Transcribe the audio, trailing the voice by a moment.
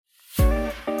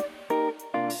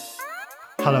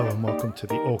Hello and welcome to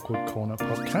the Awkward Corner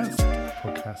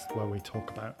podcast where we talk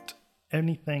about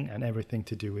anything and everything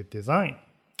to do with design.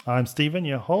 I'm Stephen,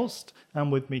 your host,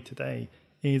 and with me today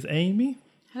is Amy.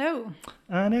 Hello.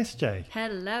 And SJ.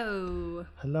 Hello.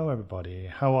 Hello everybody.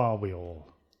 How are we all?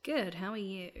 Good. How are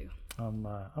you?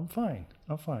 I'm fine.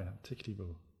 I'm particularly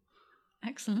well.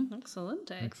 Excellent.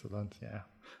 Excellent. Excellent,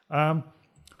 yeah.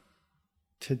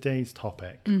 Today's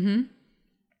topic.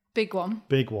 Big one.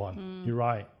 Big one. You're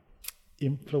right.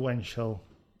 Influential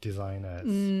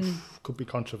designers. Could be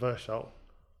controversial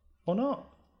or not.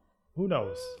 Who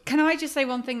knows? Can I just say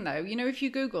one thing though? You know, if you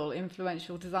Google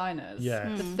influential designers,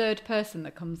 Yeah. the third person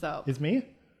that comes up Is me?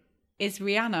 is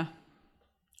Rihanna.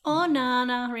 Oh,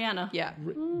 Nana, Rihanna. Yeah.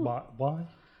 Why?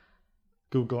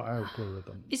 Google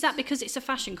algorithm. Is that because it's a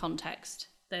fashion context?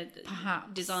 The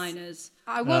Perhaps. designers.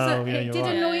 I wasn't. yeah, it you're did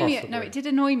right. annoy me. Possibly. No, it did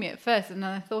annoy me at first, and then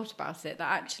I thought about it. That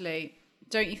actually,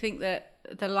 don't you think that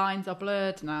the lines are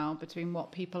blurred now between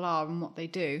what people are and what they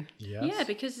do? Yes. Yeah,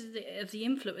 because of the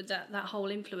influence, that whole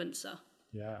influencer.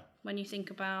 Yeah. When you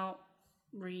think about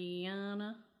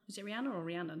Rihanna. Is it Rihanna or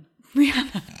Rhiannon?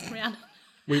 Rihanna. Rihanna.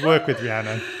 We work with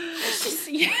Rihanna.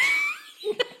 Yeah.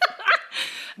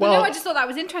 Well, no, I just thought that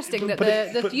was interesting that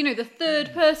but- the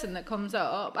third person that comes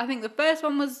up. I think the first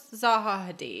one was Zaha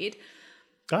Hadid.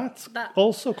 That's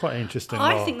also quite interesting.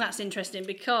 I though. think that's interesting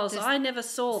because I never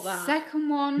saw that. Second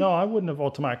one. No, I wouldn't have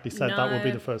automatically said that would be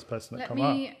No. the first person that Let come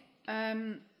up. me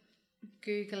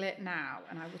Google it now,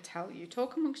 and I will tell you.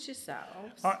 Talk amongst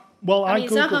yourselves. I I mean,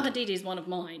 Zaha googled. Hadid is one of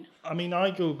mine. I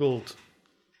googled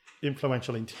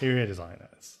influential interior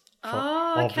designers for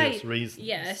obvious reasons.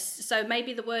 Yes, so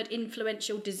maybe the word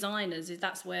influential designers,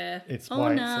 that's where... It's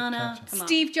why it's Nana. attention. Come on.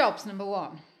 Steve Jobs, number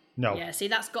one. No, Yeah, see,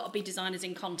 that's got to be designers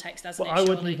in context, hasn't but it? I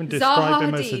wouldn't surely? even describe Zaha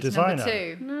him as a Hadid, designer. number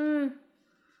two. No.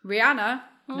 Rihanna,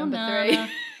 number Nana.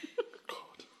 3.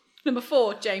 Number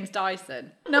 4, James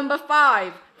Dyson. Number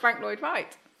 5, Frank Lloyd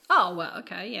Wright. Oh, well,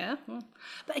 okay, yeah. Well,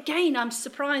 but again, I'm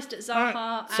surprised at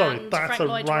Zaha and that's Frank a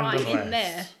Lloyd Wright random in list.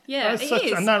 there. Yeah, That's it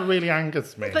is. and that really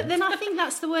angers me. But then I think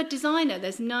that's the word designer.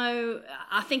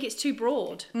 I think it's too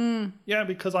broad. Yeah,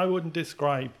 because I wouldn't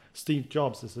describe Steve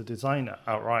Jobs as a designer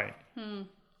outright.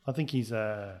 I think he's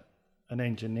an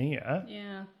engineer,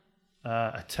 Yeah.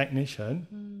 a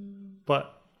technician.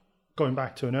 But going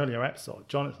back to an earlier episode,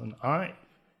 Jonathan Ive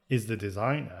is the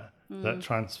designer that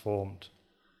transformed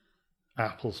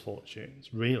Apple's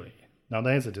fortunes, really. Now,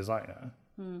 there's a designer.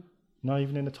 Not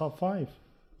even in the top 5.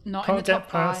 Not Can't in the top get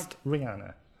past 5.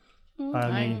 Rihanna.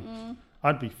 I mean,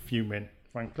 I'd be fuming,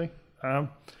 frankly. Zaha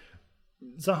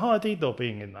Hadid, though,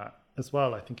 being in that as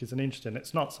well, I think is an interesting.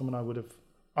 It's not someone I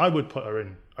would put her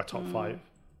in a top 5,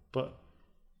 but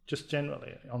just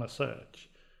generally on a search,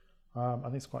 I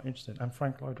think it's quite interesting. And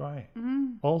Frank Lloyd Wright,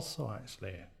 also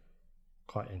actually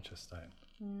quite interesting,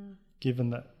 given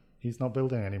that he's not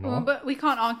building anymore. Well, but we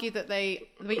can't argue that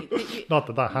Not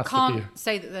that has to can't be.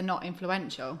 say that they're not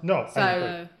influential. No,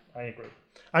 So I agree.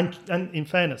 And in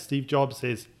fairness, Steve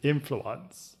Jobs'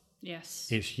 influence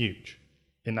Yes. is huge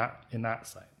in that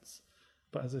sense.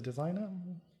 But as a designer,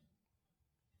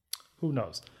 who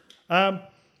knows?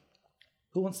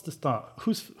 Who wants to start?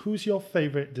 Who's your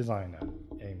favourite designer,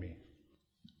 Amy?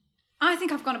 I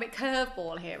think I've gone a bit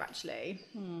curveball here, actually,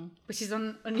 which is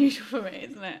unusual for me,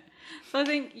 isn't it? So I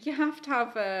think you have to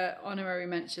have honorary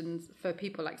mentions for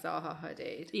people like Zaha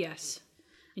Hadid, Yes.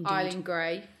 Indeed. Eileen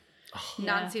Gray,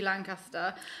 Nancy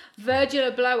Lancaster,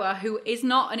 Virgil Abloh, who is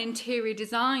not an interior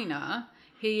designer.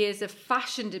 He is a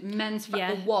men's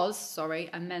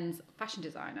fashion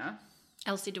designer.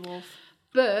 Elsie DeWolf.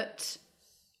 But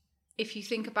if you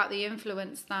think about the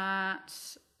influence that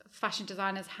fashion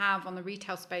designers have on the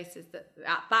retail spaces that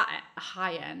at that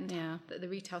high end, that the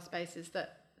retail spaces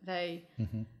that they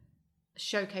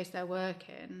showcase their work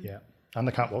in. Yeah, and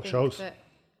the catwalk I think shows. that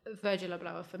Virgil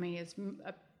Abloh for me is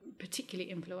a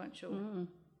particularly influential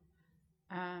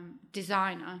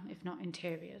designer, if not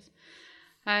interiors.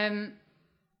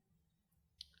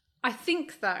 I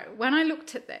think though, when I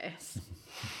looked at this,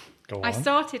 Go on. I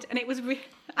started, and it was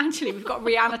actually we've got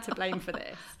Rihanna to blame for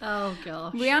this. Oh,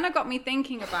 gosh. Rihanna got me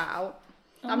thinking about.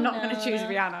 I'm not going to choose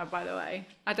Rihanna, by the way.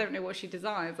 I don't know what she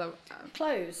designs.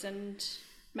 Clothes and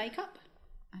makeup.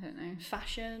 I don't know.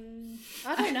 Fashion.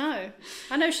 I don't know.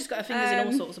 I know she's got her fingers in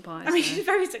all sorts of pies. I mean, so. she's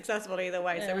very successful either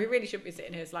way, so Yeah. we really shouldn't be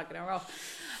sitting here slagging her off.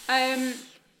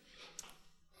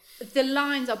 The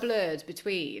lines are blurred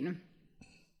between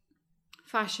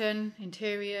fashion,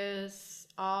 interiors,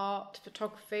 art,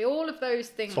 photography, all of those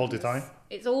things. It's all design.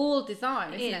 It's all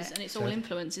design, isn't it? And it's all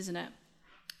influence, isn't it?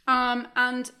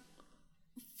 And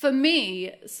for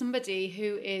me, somebody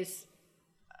who is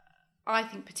I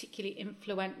think, particularly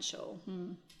influential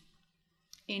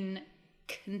in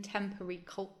contemporary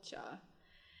culture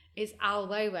is Ai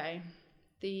Weiwei,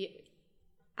 the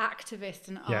activist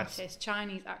and artist,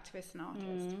 Chinese activist and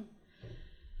artist,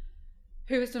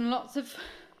 who has done lots of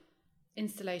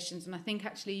installations, and I think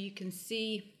actually you can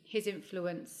see his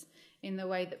influence in the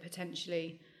way that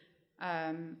potentially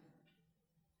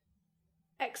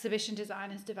exhibition design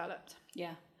has developed.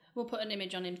 Yeah. We'll put an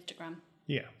image on Instagram.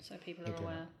 Yeah. So people are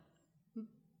aware.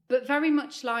 But very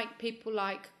much like people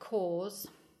like Kors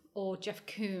or Jeff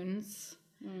Koons,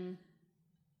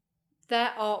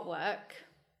 their artwork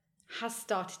has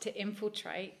started to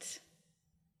infiltrate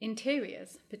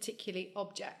interiors, particularly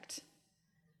object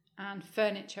and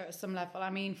furniture at some level. I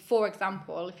mean, for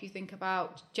example, if you think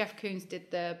about Jeff Koons did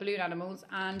the balloon animals,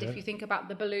 and if you think about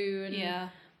the balloon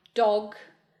dog,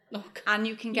 and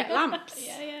you can get lamps.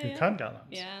 You can get lamps.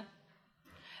 Yeah.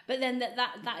 But then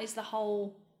that is the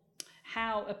whole,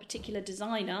 how a particular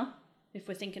designer, if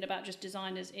we're thinking about just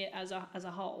designers as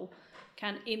a whole,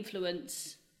 can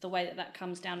influence the way that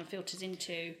comes down and filters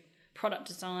into product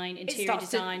design, interior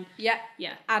design. Yeah.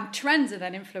 And trends are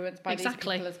then influenced by these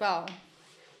people as well.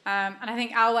 And I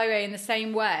think Ai Weiwei, in the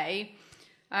same way,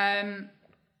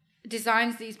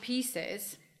 designs these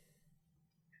pieces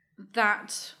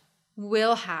that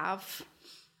will have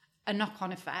a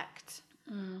knock-on effect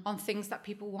on things that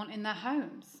people want in their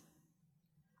homes.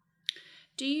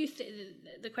 Do you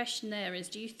the question there is,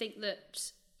 do you think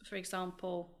that, for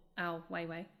example, Ai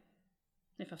Weiwei,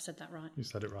 if I've said that right? You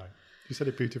said it right. You said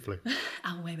it beautifully.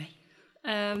 Ai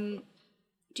Weiwei.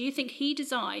 Do you think he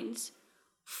designs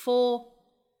for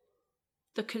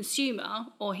the consumer,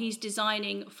 or he's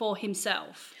designing for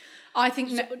himself? I think.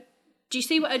 Do you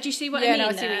see what I mean? No,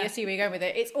 I see where you're going with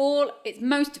it. It's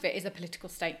most of it is a political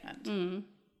statement.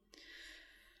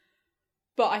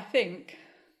 But I think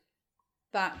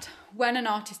that when an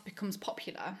artist becomes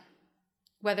popular,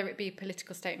 whether it be a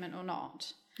political statement or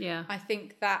not, I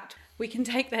think that we can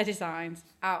take their designs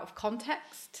out of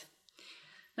context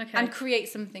and create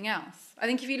something else. I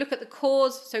think if you look at the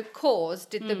Kors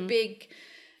did the big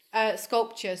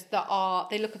sculptures that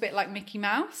they look a bit like Mickey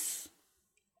Mouse.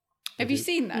 Have you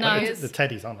seen those? No. The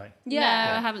teddies, aren't they? No,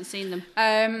 I haven't seen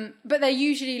them. But they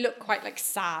usually look quite like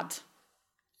sad.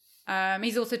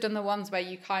 He's also done the ones where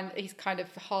he's kind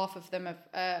of half of them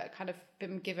have kind of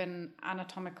been given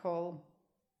anatomical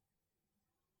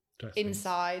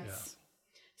insides. Yeah.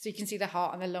 So you can see the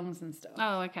heart and the lungs and stuff.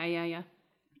 Oh, okay, yeah.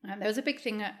 And there was a big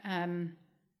thing at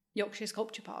Yorkshire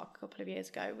Sculpture Park a couple of years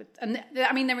ago.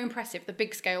 They're impressive. The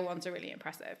big scale ones are really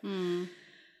impressive. And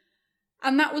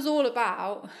that was all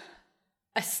about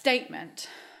a statement,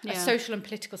 a social and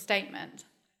political statement.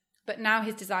 But now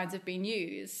his designs have been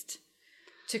used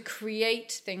to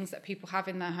create things that people have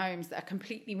in their homes that are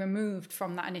completely removed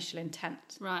from that initial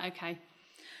intent. Right, okay.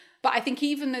 But I think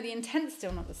even though the intent's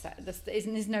still not the same,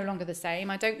 is no longer the same,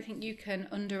 I don't think you can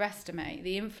underestimate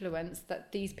the influence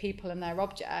that these people and their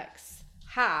objects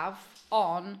have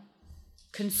on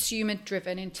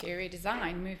consumer-driven interior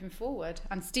design moving forward.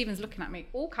 And Stephen's looking at me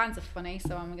all kinds of funny,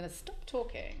 so I'm going to stop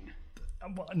talking.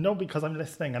 No, because I'm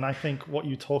listening, and I think what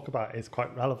you talk about is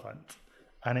quite relevant.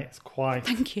 And it's quite...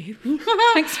 Thank you.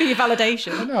 Thanks for your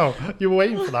validation. I know. You were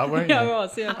waiting for that, weren't you? Yeah, I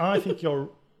was, yeah. I think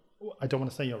I don't want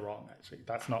to say you're wrong, actually.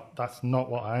 That's not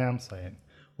what I am saying.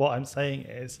 What I'm saying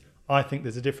is, I think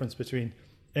there's a difference between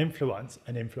influence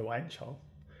and influential.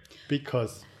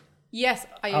 Because... Yes,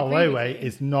 I agree. Ai Weiwei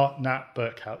is not Nat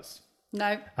Berkhouse.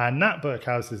 No. And Nat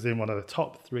Berkhouse is in one of the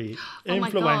top 3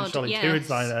 influential interior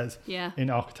designers in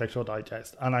Architectural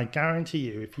Digest. And I guarantee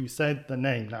you, if you said the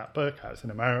name Nat Berkhouse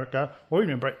in America or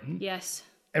even in Britain,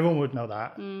 everyone would know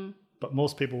that. But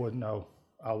most people wouldn't know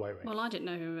Ai Weiwei. Well, I didn't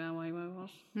know who Ai Weiwei was.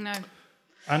 No.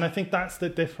 And I think that's the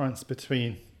difference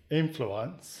between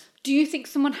influence. Do you think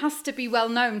someone has to be well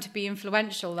known to be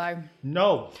influential, though?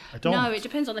 No, I don't. No, it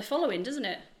depends on their following, doesn't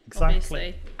it? Exactly.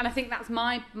 Obviously. And I think that's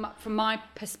from my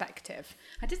perspective.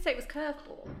 I did say it was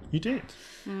curveball. You did.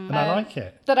 And I like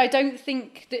it. That I don't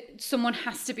think that someone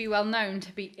has to be well known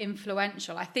to be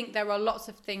influential. I think there are lots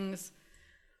of things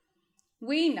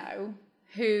we know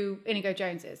who Inigo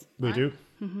Jones is. We do.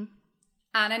 Mm-hmm.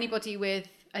 And anybody with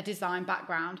a design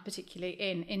background, particularly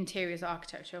in interiors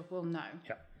architecture, will know.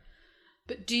 Yeah.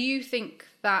 But do you think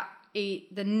that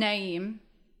the name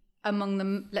among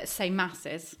the, let's say,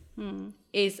 masses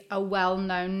is a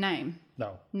well-known name?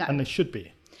 No. No. And it should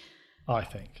be, I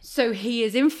think. So he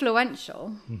is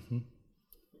influential,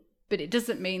 but it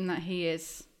doesn't mean that he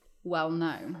is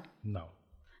well-known. No.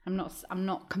 I'm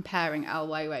not comparing Ai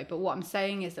Weiwei, but what I'm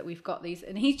saying is that we've got these,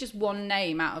 and he's just one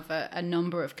name out of a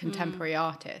number of contemporary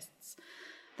artists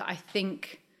that I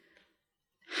think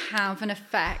have an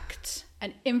effect,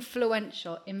 an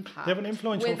influential impact. They have an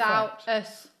influential without effect.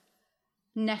 us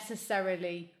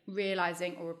necessarily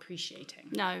realizing or appreciating.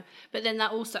 No, but then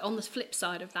that also, on the flip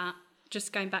side of that,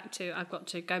 just going back to, I've got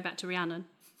to go back to Rihanna.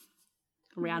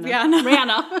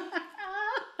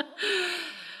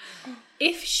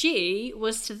 If she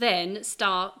was to then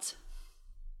start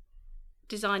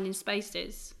designing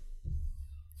spaces.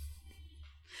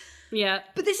 Yeah.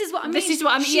 But this is what I mean. This is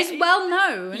what I mean. She's well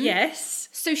known. Yes.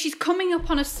 So she's coming up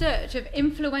on a search of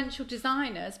influential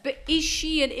designers, but is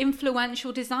she an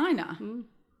influential designer?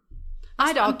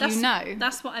 I'd argue no.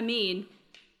 That's what I mean.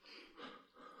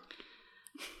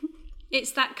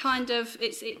 It's that kind of,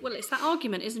 it's that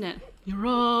argument, isn't it? You're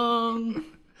wrong.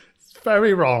 It's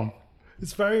very wrong.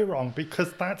 It's very wrong,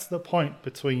 because that's the point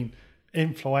between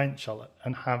influential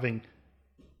and having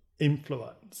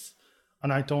influence.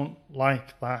 And I don't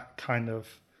like that kind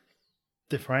of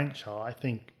differential. I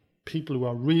think people who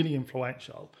are really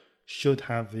influential should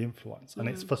have the influence. And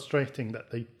it's frustrating that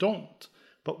they don't.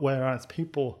 But whereas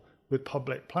people with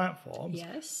public platforms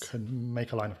can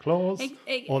make a line of clothes,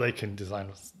 or they can design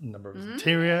a number of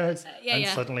interiors,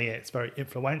 suddenly it's very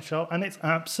influential, and it's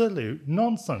absolute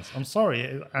nonsense. I'm sorry,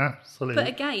 it is absolute But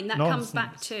again, that nonsense. comes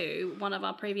back to one of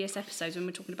our previous episodes when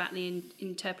we're talking about the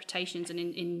interpretations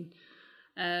and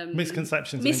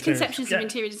misconceptions of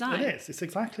interior design. It is. It's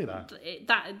exactly that.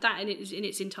 That in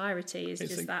its entirety is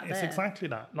just that. It's there. exactly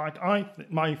that. Like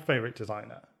my favorite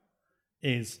designer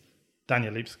is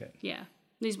Daniel Libeskind. Yeah.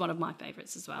 He's one of my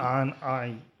favourites as well. And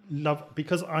I love,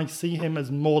 because I see him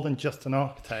as more than just an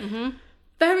architect.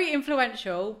 Very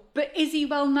influential, but is he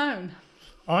well known?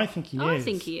 I think he is. I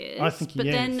think he is. But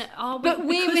then are we, but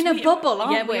we're in a bubble,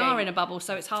 aren't we? Yeah, we are in a bubble,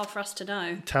 so it's hard for us to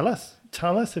know. Tell us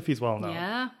if he's well known.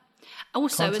 Yeah.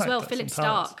 Also, Contact as well, us Philip and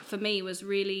tell us. Stark, for me, was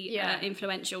really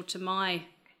influential to my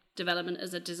development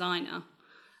as a designer,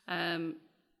 in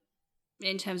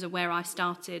terms of where I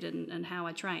started and how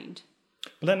I trained.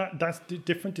 But then that's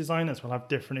different designers will have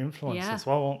different influences as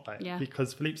well, won't they? Yeah.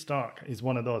 Because Philippe Stark is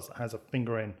one of those that has a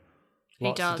finger in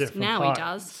lots he does. of different Now pies. he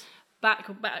does.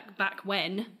 Back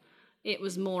when, it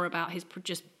was more about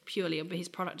just purely of his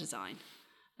product design,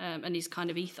 and his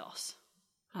kind of ethos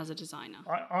as a designer.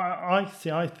 I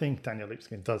think Daniel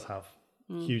Libeskind does have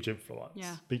huge influence.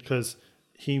 Yeah. Because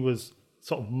he was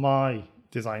sort of my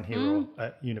design hero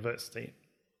at university,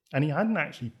 and he hadn't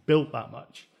actually built that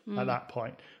much at that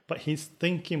point, but his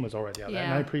thinking was already out there,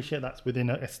 and I appreciate that's within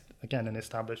an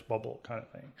established bubble kind of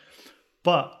thing.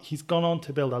 But he's gone on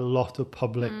to build a lot of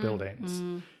public buildings,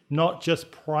 not just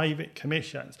private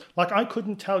commissions. Like, I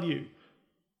couldn't tell you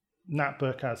Nat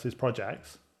Burkhouse's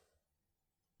projects.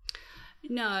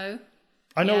 No.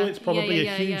 I know it's probably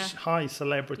a huge high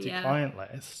celebrity client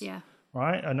list. Yeah.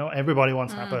 Right? I know everybody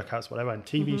wants Nat Burkhouse, whatever, and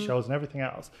TV shows and everything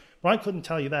else. But I couldn't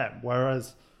tell you them.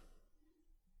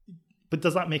 But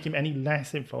does that make him any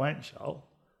less influential?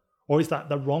 Or is that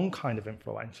the wrong kind of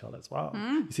influential as well?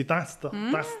 You see, that's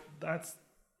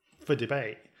for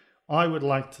debate. I would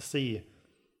like to see,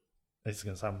 this is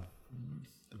going to sound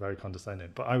very condescending,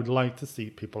 but I would like to see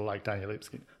people like Daniel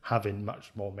Libeskind having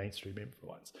much more mainstream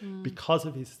influence because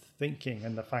of his thinking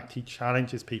and the fact he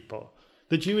challenges people.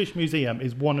 The Jewish Museum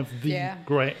is one of the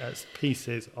greatest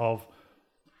pieces of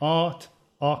art,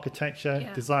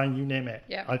 architecture, design, you name it,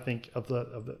 I think, of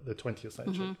the 20th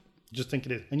century. Just think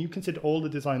it is. And you consider all the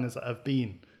designers that have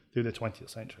been through the 20th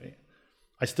century,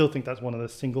 I still think that's one of the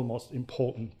single most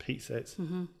important pieces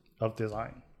of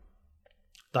design.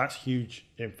 That's huge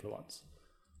influence.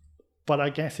 But I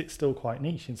guess it's still quite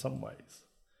niche in some ways,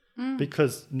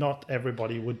 because not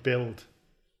everybody would build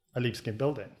a Libeskind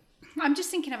building. I'm just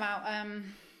thinking about,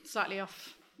 slightly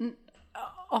off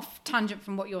tangent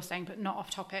from what you're saying, but not off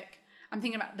topic. I'm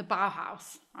thinking about the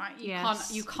Bauhaus, right?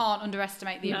 You can't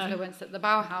underestimate the influence that the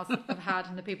Bauhaus have had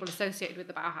and the people associated with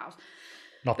the Bauhaus.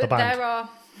 Not the band. There are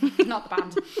not the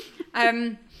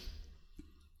band.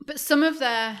 But some of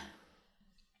their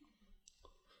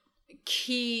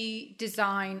key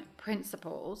design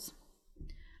principles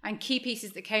and key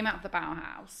pieces that came out of the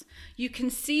Bauhaus, you can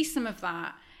see some of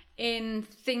that in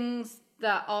things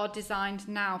that are designed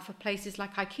now for places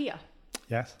like IKEA.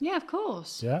 Yes. Yeah, of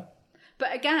course. Yeah.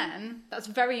 But again, that's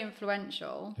very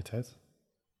influential. It is.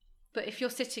 But if you're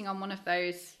sitting on one of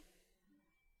those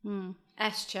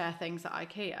S-chair things at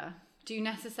IKEA, do you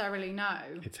necessarily know?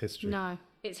 It's history. No.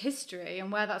 It's history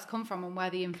and where that's come from and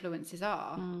where the influences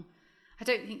are. I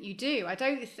don't think you do.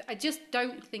 I just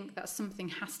don't think that something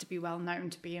has to be well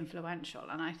known to be influential.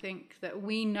 And I think that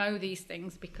we know these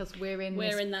things because we're in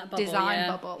that bubble, design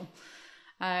bubble.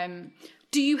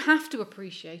 Do you have to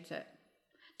appreciate it?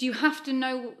 Do you have to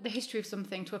know the history of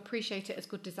something to appreciate it as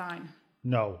good design?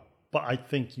 No. But I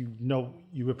think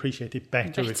you appreciate it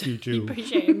better if you do. You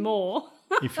appreciate it more.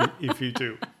 if you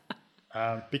do.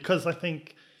 Because I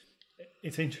think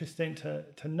it's interesting to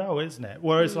know, isn't it?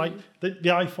 Whereas like the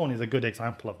iPhone is a good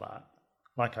example of that.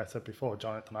 Like I said before,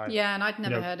 Jonathan, and I'd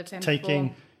never heard of him taking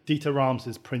before. Dieter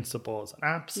Rams' principles and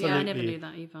absolutely, I never knew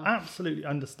that either. Absolutely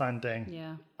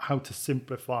understanding how to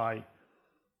simplify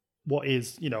what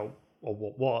is, or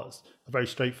what was a very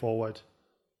straightforward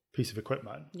piece of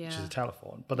equipment, which is a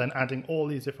telephone, but then adding all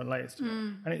these different layers to it.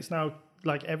 And it's now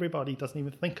like everybody doesn't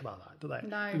even think about that, do they?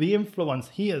 No. The influence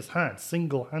he has had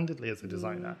single-handedly as a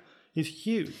designer is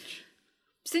huge.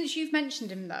 Since you've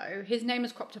mentioned him, though, his name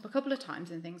has cropped up a couple of times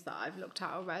in things that I've looked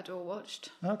at or read or watched.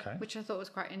 Okay. Which I thought was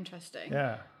quite interesting.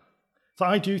 Yeah. So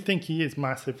I do think he is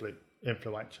massively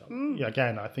influential. Yeah,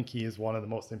 again, I think he is one of the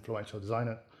most influential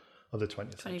designers of the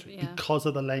 20th century because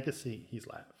of the legacy he's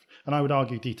left. And I would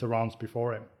argue Dieter Rams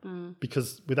before him,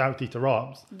 because without Dieter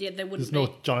Rams, there's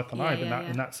no Jonathan Ive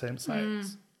in that same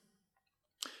sense.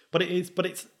 But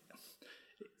it's.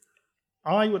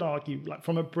 I would argue, like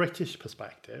from a British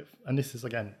perspective, and this is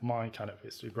again my kind of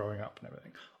history growing up and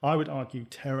everything. I would argue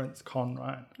Terence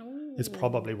Conran is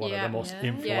probably one of the most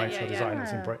influential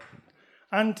designers in Britain,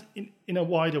 and in a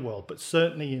wider world, but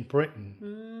certainly in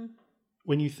Britain.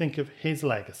 When you think of his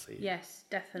legacy, yes,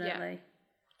 definitely.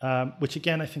 Which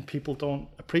again, I think people don't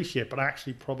appreciate, but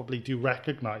actually probably do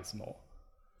recognise more.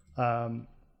 And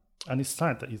it's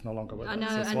sad that he's no longer with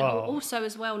us as well. Also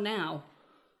as well now.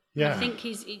 Yeah. I think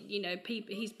he's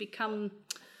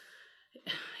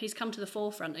come to the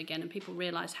forefront again, and people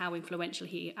realise how influential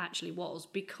he actually was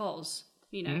because,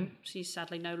 she's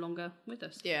sadly no longer with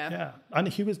us. Yeah. And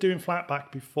he was doing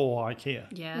flatback before IKEA.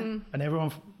 Yeah. And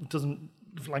everyone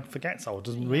forgets that or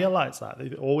doesn't realise that.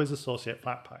 They always associate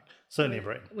flatpack, certainly in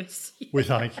Britain, with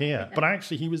IKEA. But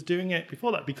actually he was doing it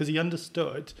before that because he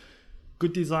understood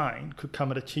good design could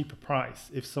come at a cheaper price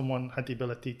if someone had the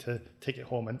ability to take it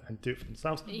home and do it for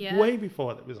themselves. Way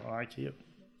before that was an IKEA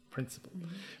principle.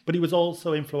 But he was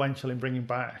also influential in bringing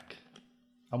back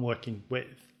and working with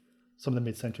some of the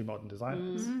mid-century modern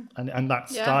designers and that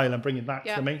style and bringing that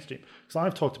to the mainstream. Because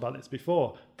I've talked about this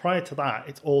before. Prior to that,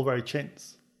 it's all very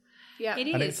chintz. Yeah, it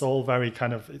is. And it's all very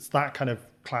it's that kind of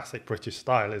classic British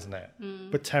style, isn't it?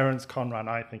 But Terence Conran,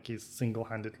 I think, is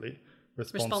single-handedly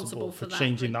responsible for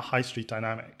changing the high street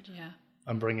dynamic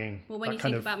and bringing when you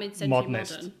think about mid-century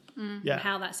modern and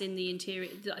how that's in the interior,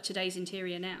 today's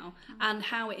interior now, and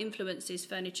how it influences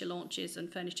furniture launches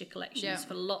and furniture collections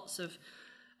for lots of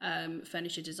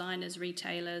furniture designers,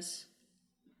 retailers,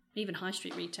 even high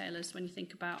street retailers, when you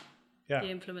think about the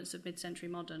influence of mid-century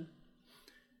modern.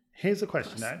 Here's a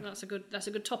question now. That's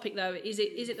a good topic though. Is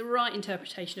it the right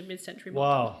interpretation of mid-century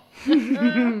modern?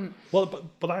 Wow. Well,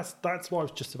 but that's what I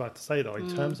was just about to say though. In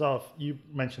terms of, you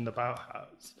mentioned the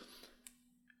Bauhaus.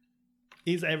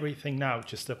 Is everything now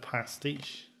just a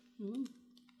pastiche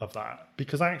of that?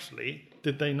 Because actually,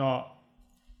 did they not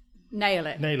nail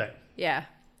it? Yeah.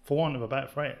 For want of a better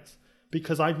phrase.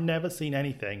 Because I've never seen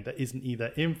anything that isn't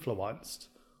either influenced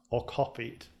or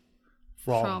copied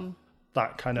from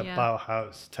that kind of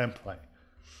Bauhaus template.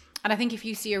 And I think if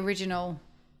you see original,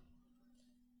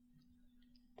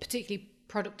 particularly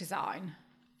product design,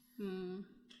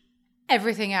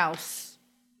 everything else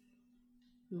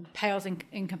pales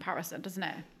in comparison, doesn't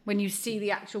it? When you see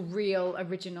the actual real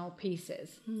original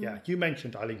pieces. Yeah, you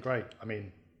mentioned Eileen Gray. I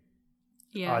mean,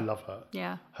 yeah. I love her.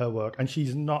 Yeah. Her work. And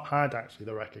she's not had actually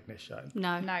the recognition.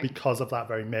 No. Because of that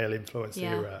very male influence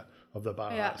era of the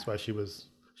Bauhaus, where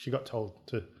she got told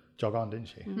to jog on, didn't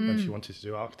she, when she wanted to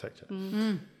do architecture.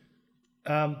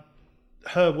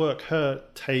 Her work, her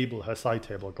table, her side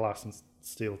table, glass and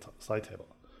steel side table,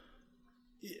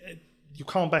 you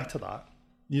can't better that.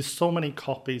 There's so many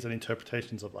copies and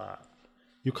interpretations of that.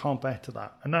 You can't better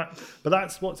that. But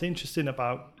that's what's interesting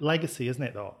about legacy, isn't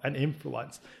it, though? And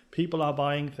influence. People are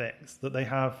buying things that they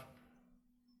have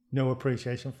no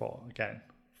appreciation for, again,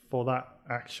 for that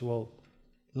actual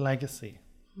legacy.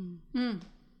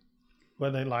 Where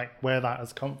they where that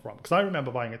has come from. Because I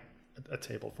remember buying a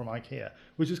table from IKEA,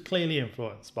 which is clearly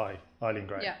influenced by Eileen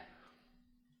Gray. Yeah.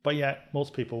 But yet,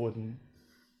 most people wouldn't.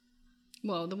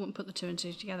 Well, they wouldn't put the two and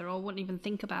two together, or wouldn't even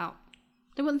think about.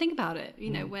 They wouldn't think about it,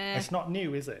 where... It's not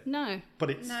new, is it? No. But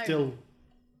it's still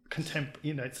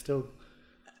contemporary, it's still...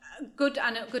 Good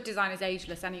design is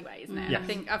ageless anyway, isn't it? Yes. I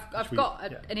think I've got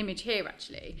an image here,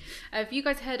 actually. Have you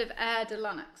guys heard of Air de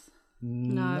Lanox?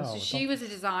 No. So she was a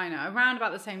designer around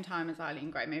about the same time as Eileen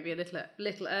Gray, maybe a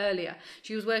little earlier.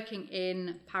 She was working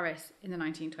in Paris in the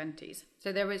 1920s.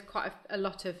 So there is quite a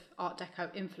lot of Art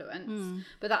Deco influence.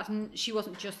 But she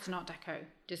wasn't just an Art Deco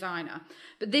designer.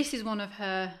 But this is one of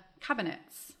her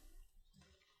cabinets.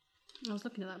 I was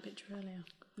looking at that picture earlier.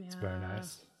 Yeah. It's very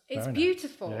nice. It's Very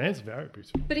beautiful. Nice. Yeah, it is very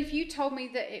beautiful. But if you told me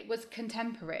that it was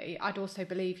contemporary, I'd also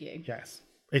believe you. Yes.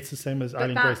 It's the same as But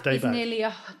Eileen Grace that is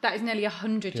Daybed. that is nearly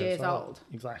 100 years old.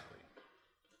 Exactly.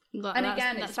 And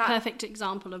again, that's a perfect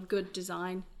example of good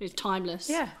design. It's timeless.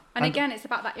 Yeah. And again, it's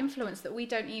about that influence that we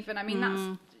don't even, I mean,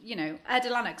 that's, you know, Air de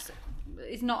Lennox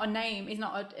is not a name, is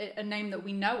not a name that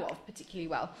we know of particularly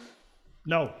well.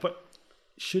 No, but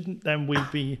shouldn't then we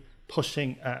be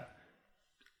pushing at,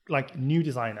 like, new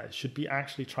designers should be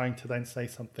actually trying to then say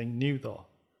something new, though,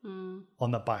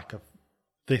 on the back of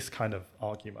this kind of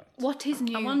argument? What is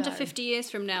new, I wonder though? 50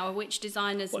 years from now, which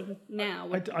designers now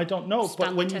would I don't know,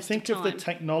 but when you think of the time.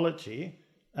 technology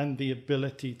and the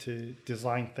ability to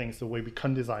design things the way we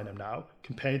can design them now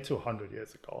compared to 100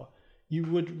 years ago, you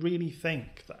would really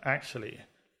think that actually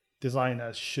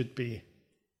designers should be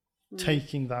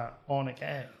taking that on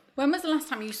again. When was the last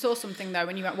time you saw something, though,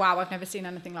 and you went, wow, I've never seen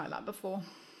anything like that before?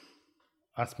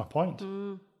 That's my point.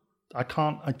 I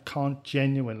can't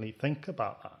genuinely think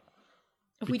about that.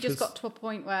 Have we just got to a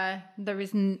point where there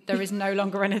is no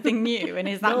longer anything new, and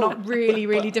is that not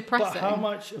really depressing? But how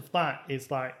much of that is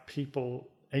like people,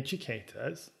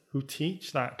 educators who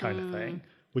teach that kind of thing,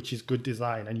 which is good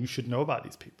design, and you should know about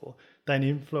these people, then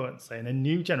influencing a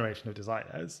new generation of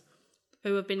designers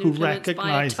who have been influenced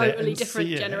by a totally different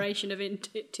generation of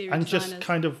interior designers. And just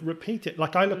kind of repeat it.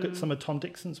 Like I look at some of Tom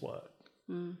Dixon's work,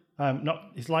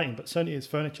 not his lighting, but certainly his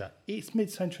furniture. It's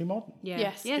mid-century modern. Yeah.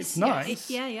 Yes. It's nice,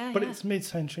 but it's it's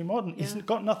mid-century modern. It's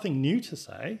got nothing new to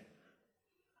say.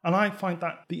 And I find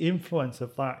that the influence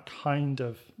of that kind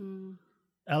of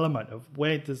element of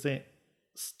where does it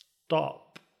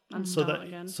stop and so start that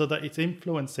again. So that it's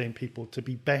influencing people to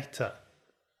be better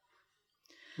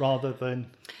rather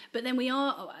than... But then we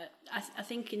are, I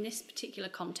think in this particular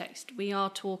context, we are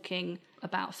talking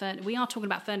about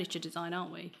furniture design,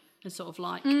 aren't we? And sort of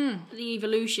like the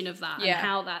evolution of that and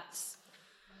how that's...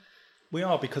 We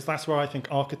are, because that's where I think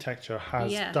architecture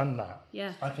has done that.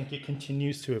 Yeah. I think it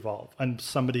continues to evolve. And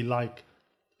somebody like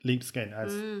Libeskind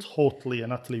has totally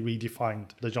and utterly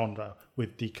redefined the genre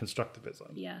with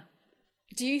deconstructivism. Yeah.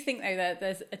 Do you think, though, that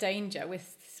there's a danger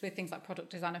with things like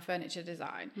product design and furniture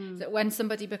design, that when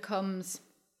somebody becomes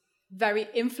very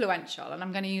influential, and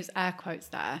I'm going to use air quotes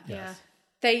there,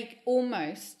 they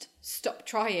almost stop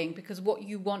trying because what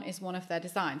you want is one of their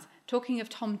designs? Talking of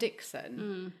Tom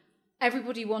Dixon,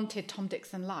 everybody wanted Tom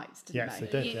Dixon lights, didn't Yes, they?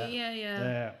 they did,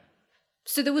 Yeah.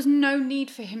 So there was no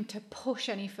need for him to push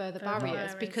any further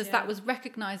barriers because that was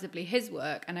recognisably his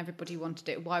work and everybody wanted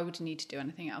it. Why would he need to do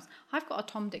anything else? I've got a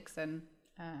Tom Dixon,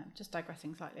 just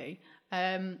digressing slightly,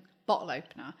 bottle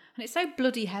opener, and it's so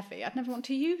bloody heavy, I'd never want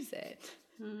to use it.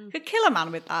 Could kill a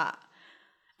man with that.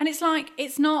 And it's like,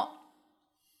 it's not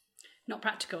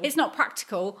practical. It's not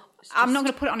practical. I'm not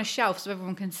going to put it on a shelf so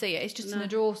everyone can see it. It's just in a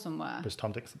drawer somewhere. But it's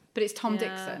Tom Dixon. But it's Tom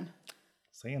Dixon.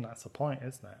 See, and that's the point,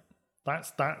 isn't it?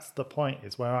 That's the point,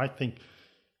 is where I think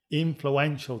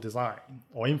influential design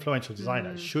or influential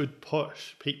designers should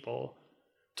push people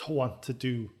to want to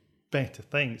do better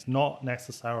things, not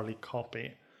necessarily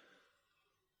copy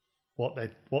what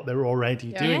they're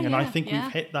already doing. And I think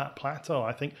we've hit that plateau.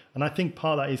 I think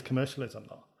part of that is commercialism,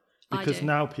 though, because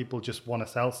now people just want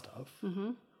to sell stuff,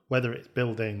 whether it's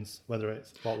buildings, whether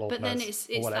it's bottle openers, but then it's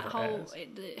that whole.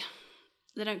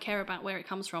 They don't care about where it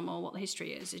comes from or what the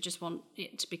history is. They just want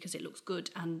it because it looks good,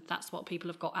 and that's what people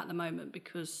have got at the moment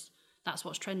because that's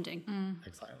what's trending.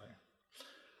 Exactly.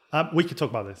 We could talk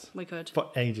about this. We could. For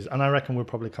ages, and I reckon we'll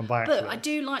probably come back. But I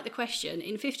do like the question: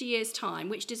 in 50 years' time,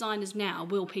 which designers now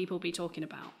will people be talking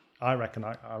about? I reckon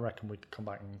we could come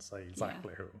back and say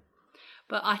exactly who.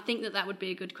 But I think that would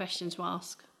be a good question to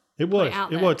ask. It would.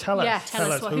 It would. Tell us. Tell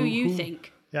us who you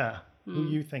think. Yeah. Who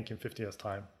you think in 50 years'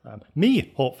 time?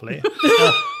 Me, hopefully,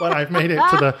 when I've made it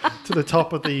to the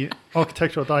top of the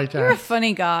Architectural Digest. You're a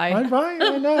funny guy. Right,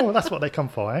 I know. That's what they come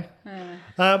for,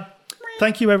 eh?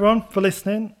 Thank you, everyone, for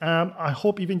listening. I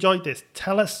hope you've enjoyed this.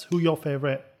 Tell us who your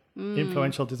favourite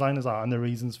influential designers are and the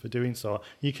reasons for doing so.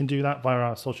 You can do that via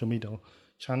our social media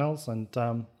channels and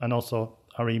also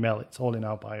our email. It's all in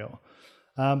our bio.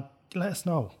 Let us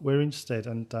know. We're interested,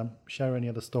 and share any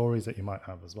other stories that you might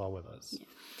have as well with us. Yeah.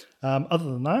 Other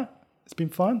than that, it's been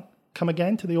fun. Come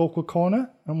again to the Awkward Corner,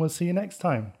 and we'll see you next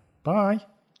time. Bye.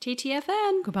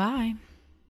 TTFN. Goodbye.